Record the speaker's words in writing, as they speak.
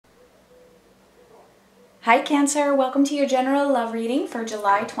Hi Cancer, welcome to your general love reading for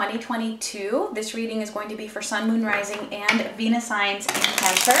July 2022. This reading is going to be for Sun, Moon, Rising, and Venus signs in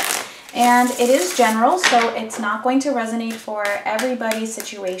Cancer. And it is general, so it's not going to resonate for everybody's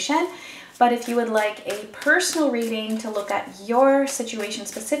situation. But if you would like a personal reading to look at your situation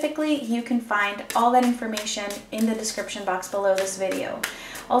specifically, you can find all that information in the description box below this video.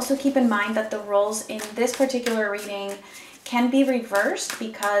 Also keep in mind that the roles in this particular reading can be reversed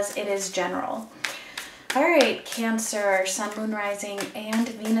because it is general. All right, Cancer, Sun, Moon, Rising, and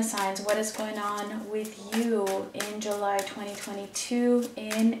Venus signs. What is going on with you in July 2022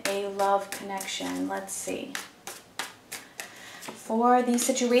 in a love connection? Let's see. For the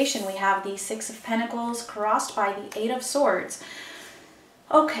situation, we have the Six of Pentacles crossed by the Eight of Swords.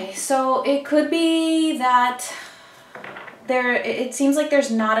 Okay, so it could be that it seems like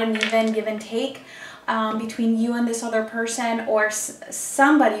there's not an even give and take between you and this other person, or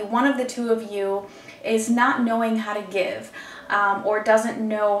somebody, one of the two of you, is not knowing how to give or doesn't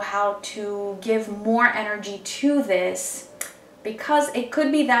know how to give more energy to this, because it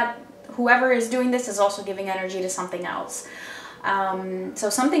could be that whoever is doing this is also giving energy to something else.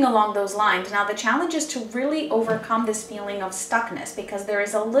 So something along those lines. Now the challenge is to really overcome this feeling of stuckness, because there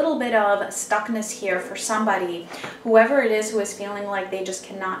is a little bit of stuckness here for somebody, whoever it is who is feeling like they just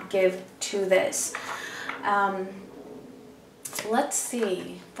cannot give to this. Let's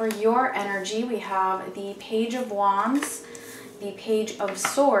see, for your energy, we have the Page of Wands, the Page of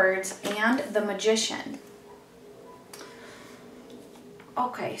Swords, and the Magician.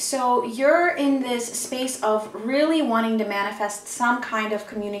 Okay, so you're in this space of really wanting to manifest some kind of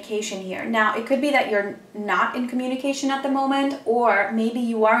communication here. Now, it could be that you're not in communication at the moment, or maybe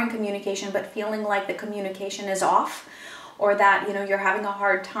you are in communication but feeling like the communication is off, or that, you know, you're having a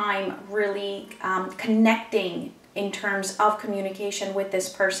hard time really connecting in terms of communication with this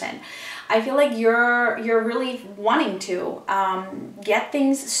person. I feel like you're really wanting to get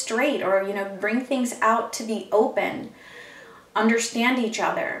things straight, or, you know, bring things out to the open, understand each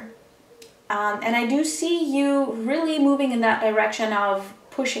other. And I do see you really moving in that direction of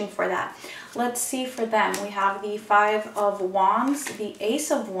pushing for that. Let's see for them. We have the Five of Wands, the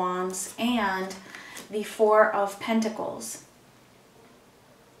Ace of Wands, and the Four of Pentacles.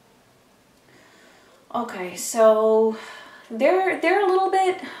 Okay, so they're a little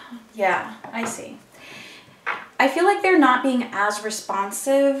bit, yeah, I see. I feel like they're not being as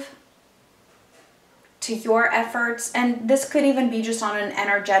responsive to your efforts, and this could even be just on an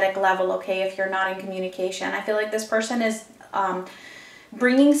energetic level, okay, if you're not in communication. I feel like this person is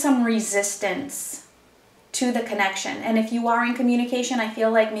bringing some resistance to the connection. And if you are in communication, I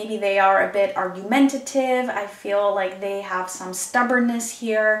feel like maybe they are a bit argumentative. I feel like they have some stubbornness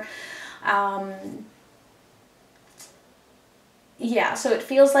here. Yeah, so it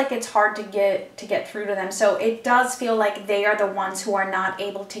feels like it's hard to get through to them. So it does feel like they are the ones who are not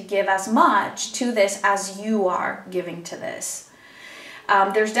able to give as much to this as you are giving to this.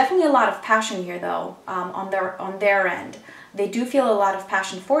 There's definitely a lot of passion here, though, on their end. They do feel a lot of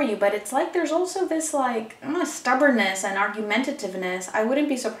passion for you, but it's like there's also this like stubbornness and argumentativeness. I wouldn't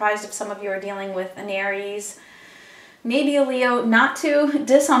be surprised if some of you are dealing with an Aries, maybe a Leo. Not to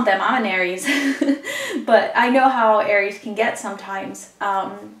diss on them, I'm an Aries, but I know how Aries can get sometimes.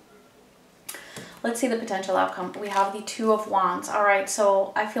 Let's see the potential outcome. We have the Two of Wands. All right,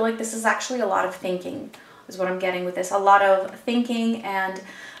 so I feel like this is actually a lot of thinking is what I'm getting with this. A lot of thinking and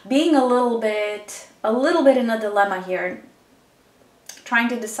being a little bit in a dilemma here. Trying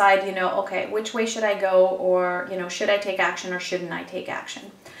to decide, you know, okay, which way should I go, or, you know, should I take action or shouldn't I take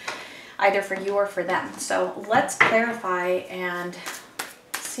action? Either for you or for them. So let's clarify and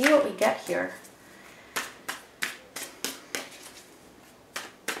see what we get here.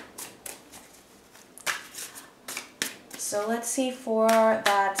 So let's see for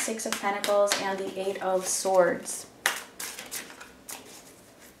that Six of Pentacles and the Eight of Swords.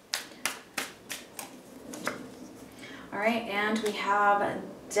 All right, and we have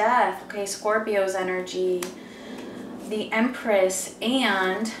Death. Okay, Scorpio's energy, the Empress,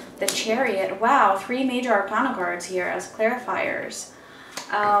 and the Chariot. Wow, 3 major arcana cards here as clarifiers.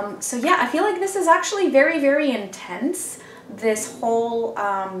 So yeah, I feel like this is actually very, very intense. This whole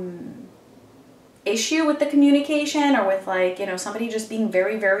issue with the communication, or with, like, you know, somebody just being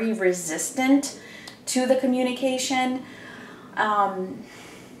very, very resistant to the communication.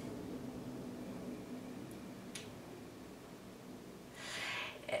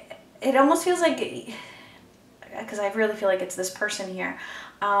 It almost feels like, because I really feel like it's this person here,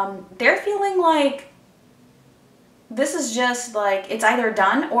 they're feeling like this is just like, it's either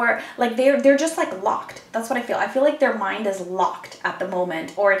done or like they're just like locked. That's what I feel. I feel like their mind is locked at the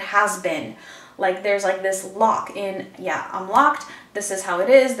moment, or it has been. Like there's like this lock in, yeah, I'm locked. This is how it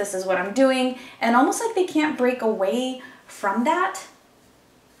is. This is what I'm doing. And almost like they can't break away from that.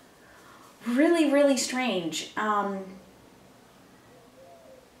 Really, really strange. And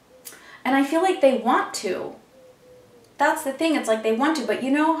I feel like they want to. That's the thing. It's like they want to, but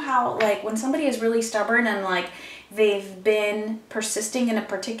you know how like when somebody is really stubborn and like they've been persisting in a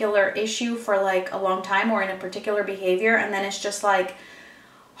particular issue for like a long time or in a particular behavior, and then it's just like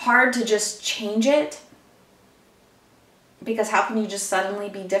hard to just change it, because how can you just suddenly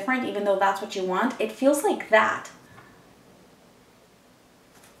be different even though that's what you want? It feels like that.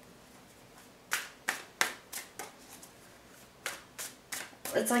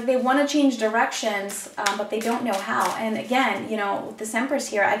 It's like they want to change directions, but they don't know how. And again, you know, with this Empress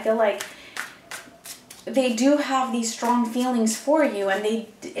here, I feel like they do have these strong feelings for you, and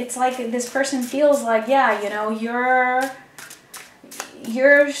it's like this person feels like, yeah, you know,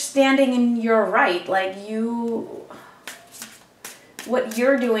 you're standing in your right. Like what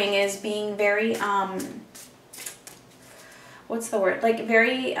you're doing is being very, what's the word? Like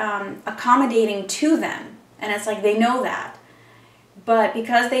very accommodating to them. And it's like they know that. But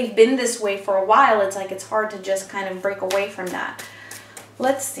because they've been this way for a while, it's like it's hard to just kind of break away from that.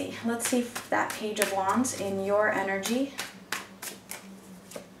 Let's see if that Page of Wands in your energy.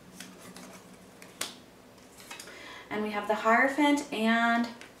 And we have the Hierophant and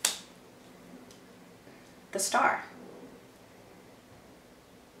the Star.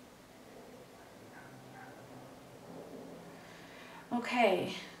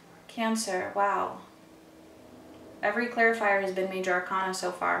 Okay, Cancer, wow. Every clarifier has been major arcana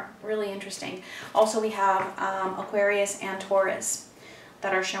so far. Really interesting. Also, we have Aquarius and Taurus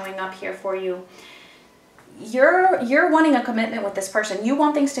that are showing up here for you. You're wanting a commitment with this person. You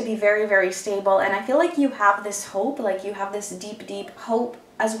want things to be very, very stable. And I feel like you have this hope, like you have this deep, deep hope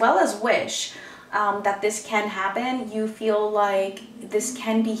as well as wish that this can happen. You feel like this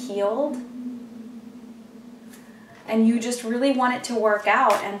can be healed. And you just really want it to work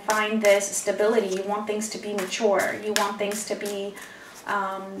out and find this stability. You want things to be mature. You want things to be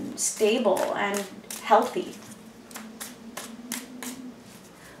stable and healthy.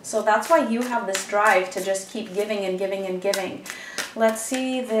 So that's why you have this drive to just keep giving and giving and giving. Let's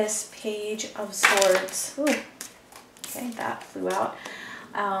see this Page of Swords. Ooh, okay, that flew out.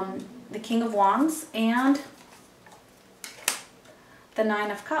 The King of Wands and the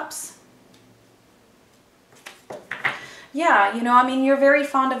Nine of Cups. Yeah, you know, I mean, you're very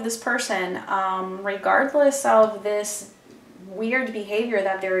fond of this person, regardless of this weird behavior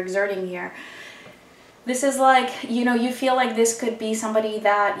that they're exerting here. This is like, you know, you feel like this could be somebody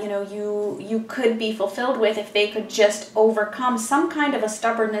that, you know, you could be fulfilled with if they could just overcome some kind of a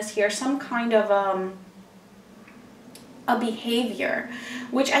stubbornness here, some kind of a behavior,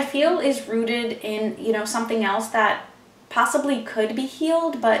 which I feel is rooted in, you know, something else that possibly could be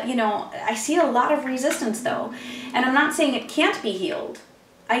healed, but you know, I see a lot of resistance though, and I'm not saying it can't be healed.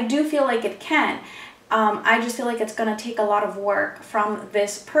 I do feel like it can. I just feel like it's going to take a lot of work from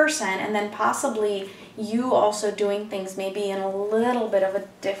this person, and then possibly you also doing things maybe in a little bit of a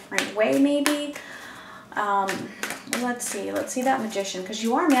different way maybe. Let's see that Magician, because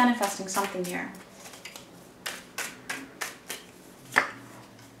you are manifesting something here.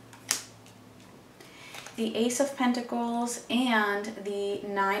 The Ace of Pentacles and the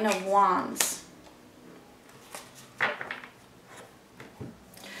Nine of Wands.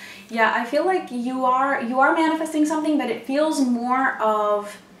 Yeah, I feel like you are manifesting something, but it feels more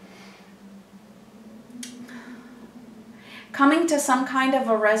of coming to some kind of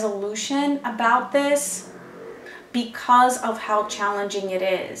a resolution about this because of how challenging it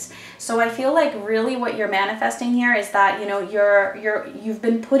is. So I feel like really what you're manifesting here is that, you know, you've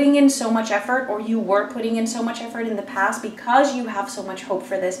been putting in so much effort, or you were putting in so much effort in the past, because you have so much hope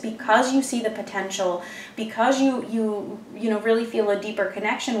for this, because you see the potential, because you know, really feel a deeper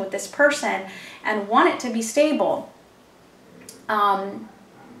connection with this person and want it to be stable.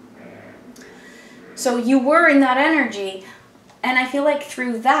 So you were in that energy. And I feel like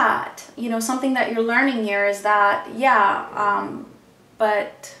through that, you know, something that you're learning here is that, yeah,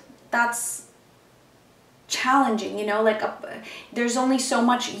 but that's challenging, you know, like there's only so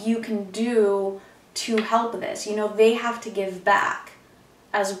much you can do to help this. You know, they have to give back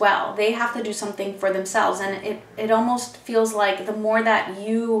as well. They have to do something for themselves. And it almost feels like the more that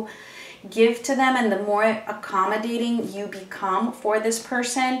you give to them and the more accommodating you become for this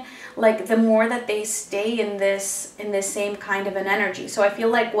person, like the more that they stay in this same kind of an energy. So I feel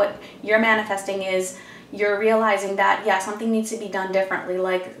like what you're manifesting is, you're realizing that, yeah, something needs to be done differently.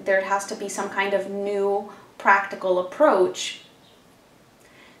 Like there has to be some kind of new practical approach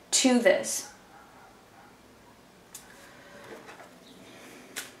to this.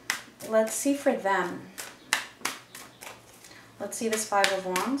 Let's see for them. Let's see this Five of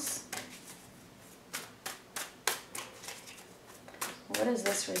Wands. What is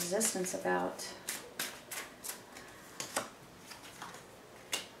this resistance about?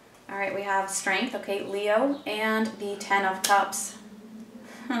 All right, we have Strength, okay, Leo, and the Ten of Cups.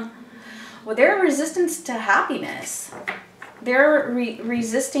 Well, they're resistance to happiness. They're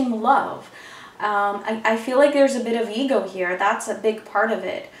resisting love. I feel like there's a bit of ego here. That's a big part of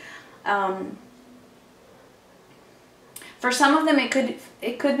it. For some of them, it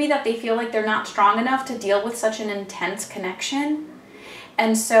could be that they feel like they're not strong enough to deal with such an intense connection.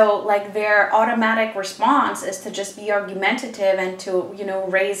 And so like their automatic response is to just be argumentative and to, you know,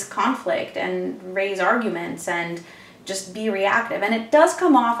 raise conflict and raise arguments and just be reactive. And it does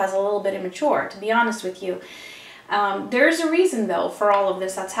come off as a little bit immature, to be honest with you. There's a reason though for all of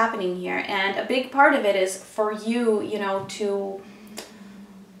this that's happening here. And a big part of it is for you, you know, to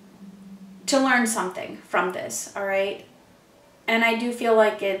learn something from this, all right? And I do feel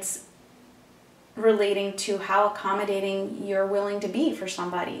like it's relating to how accommodating you're willing to be for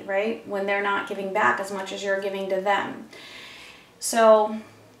somebody, right? When they're not giving back as much as you're giving to them. So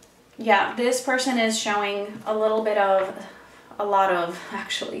yeah, this person is showing a lot of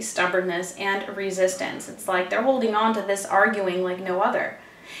actually stubbornness and resistance. It's like they're holding on to this arguing like no other,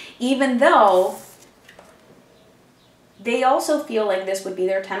 even though they also feel like this would be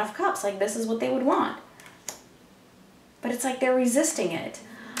their Ten of Cups, like this is what they would want. But it's like they're resisting it.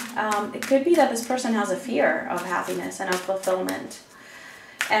 It could be that this person has a fear of happiness and of fulfillment.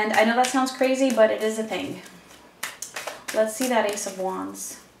 And I know that sounds crazy, but it is a thing. Let's see that Ace of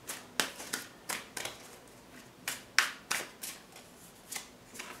Wands.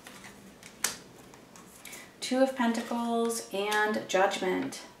 Two of Pentacles and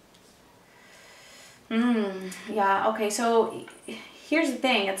Judgment. Yeah, okay, so here's the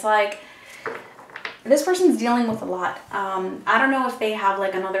thing. It's like this person's dealing with a lot. I don't know if they have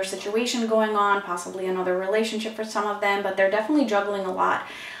like another situation going on, possibly another relationship for some of them, but they're definitely juggling a lot.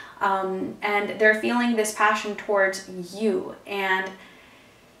 And they're feeling this passion towards you. And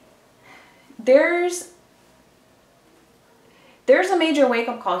there's a major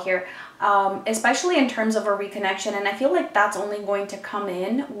wake-up call here, especially in terms of a reconnection. And I feel like that's only going to come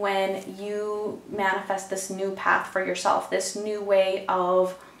in when you manifest this new path for yourself, this new way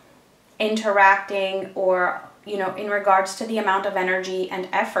of interacting, or, you know, in regards to the amount of energy and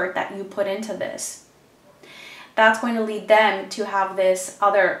effort that you put into this. That's going to lead them to have this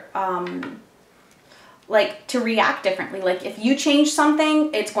other, like to react differently. Like if you change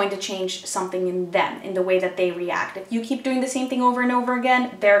something, it's going to change something in them, in the way that they react. If you keep doing the same thing over and over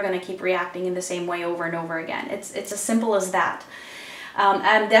again, they're going to keep reacting in the same way over and over again. It's as simple as that.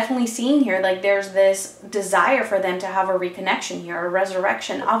 I'm definitely seeing here, like there's this desire for them to have a reconnection here, a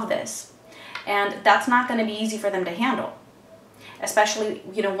resurrection of this. And that's not going to be easy for them to handle, especially,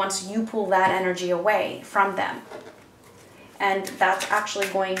 you know, once you pull that energy away from them. And that's actually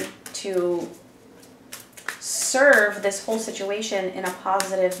going to serve this whole situation in a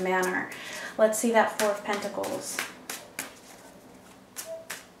positive manner. Let's see that Four of Pentacles.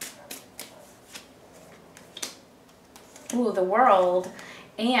 Ooh, the World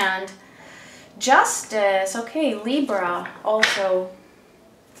and Justice. Okay, Libra also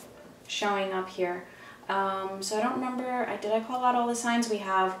showing up here. So I don't remember, did I call out all the signs? We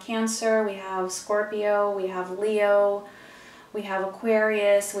have Cancer, we have Scorpio, we have Leo, we have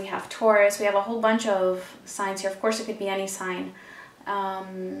Aquarius, we have Taurus, we have a whole bunch of signs here. Of course, it could be any sign.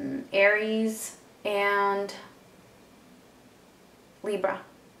 Aries and Libra.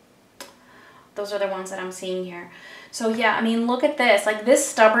 Those are the ones that I'm seeing here. So yeah, I mean, look at this. Like this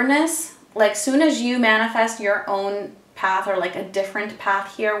stubbornness, like soon as you manifest your own path, or like a different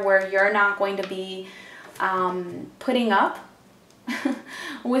path here where you're not going to be putting up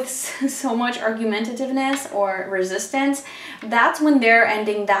with so much argumentativeness or resistance, that's when they're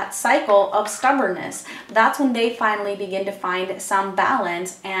ending that cycle of stubbornness. That's when they finally begin to find some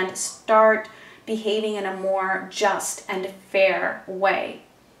balance and start behaving in a more just and fair way.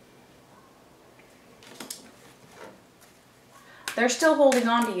 They're still holding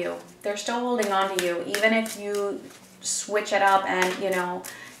on to you. They're still holding on to you, even if you switch it up and, you know,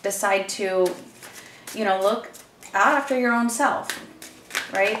 decide to, you know, look out after your own self,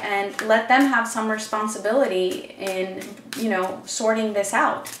 right? And let them have some responsibility in, you know, sorting this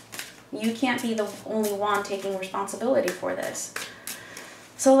out. You can't be the only one taking responsibility for this.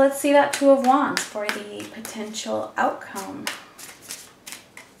 So let's see that Two of Wands for the potential outcome.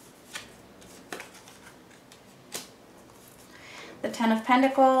 The Ten of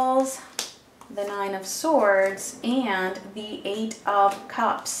Pentacles, the Nine of Swords, and the Eight of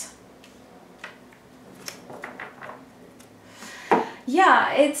Cups.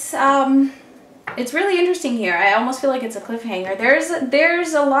 Yeah, it's really interesting here. I almost feel like it's a cliffhanger.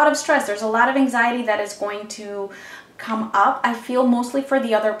 There's a lot of stress. There's a lot of anxiety that is going to come up. I feel mostly for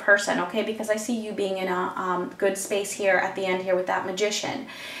the other person, okay? Because I see you being in a good space here at the end here with that Magician.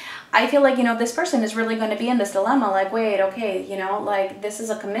 I feel like, you know, this person is really going to be in this dilemma, like, wait, okay, you know, like, this is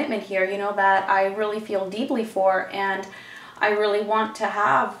a commitment here, you know, that I really feel deeply for and I really want to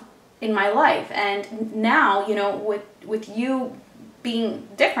have in my life. And now, you know, with you being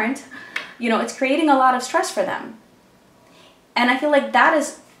different, you know, it's creating a lot of stress for them. And I feel like that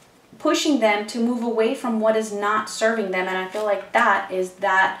is pushing them to move away from what is not serving them. And I feel like that is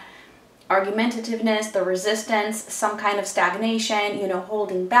that argumentativeness, the resistance, some kind of stagnation, you know,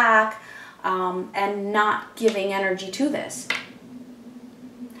 holding back, and not giving energy to this.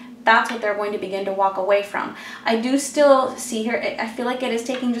 That's what they're going to begin to walk away from. I do still see here, I feel like it is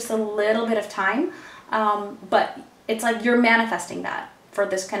taking just a little bit of time, but it's like you're manifesting that for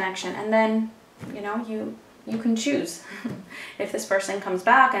this connection. And then, you know, you can choose. If this person comes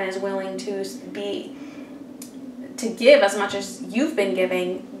back and is willing to give as much as you've been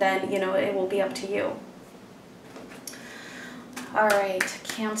giving, then, you know, it will be up to you. All right,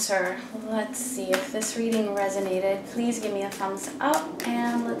 Cancer, let's see if this reading resonated. Please give me a thumbs up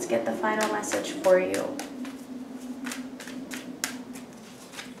and let's get the final message for you.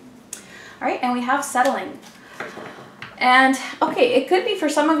 All right, and we have settling. And okay, it could be for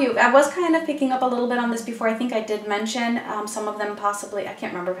some of you. I was kind of picking up a little bit on this before. I think I did mention some of them possibly, I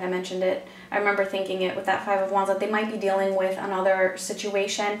can't remember if I mentioned it. I remember thinking it with that Five of Wands that they might be dealing with another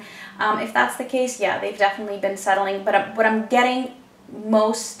situation. If that's the case, yeah, they've definitely been settling. But what I'm getting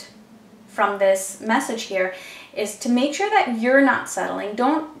most from this message here is to make sure that you're not settling.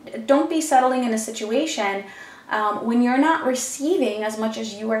 Don't be settling in a situation when you're not receiving as much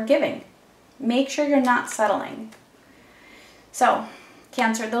as you are giving. Make sure you're not settling. So,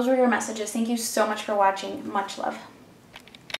 Cancer, those were your messages. Thank you so much for watching. Much love.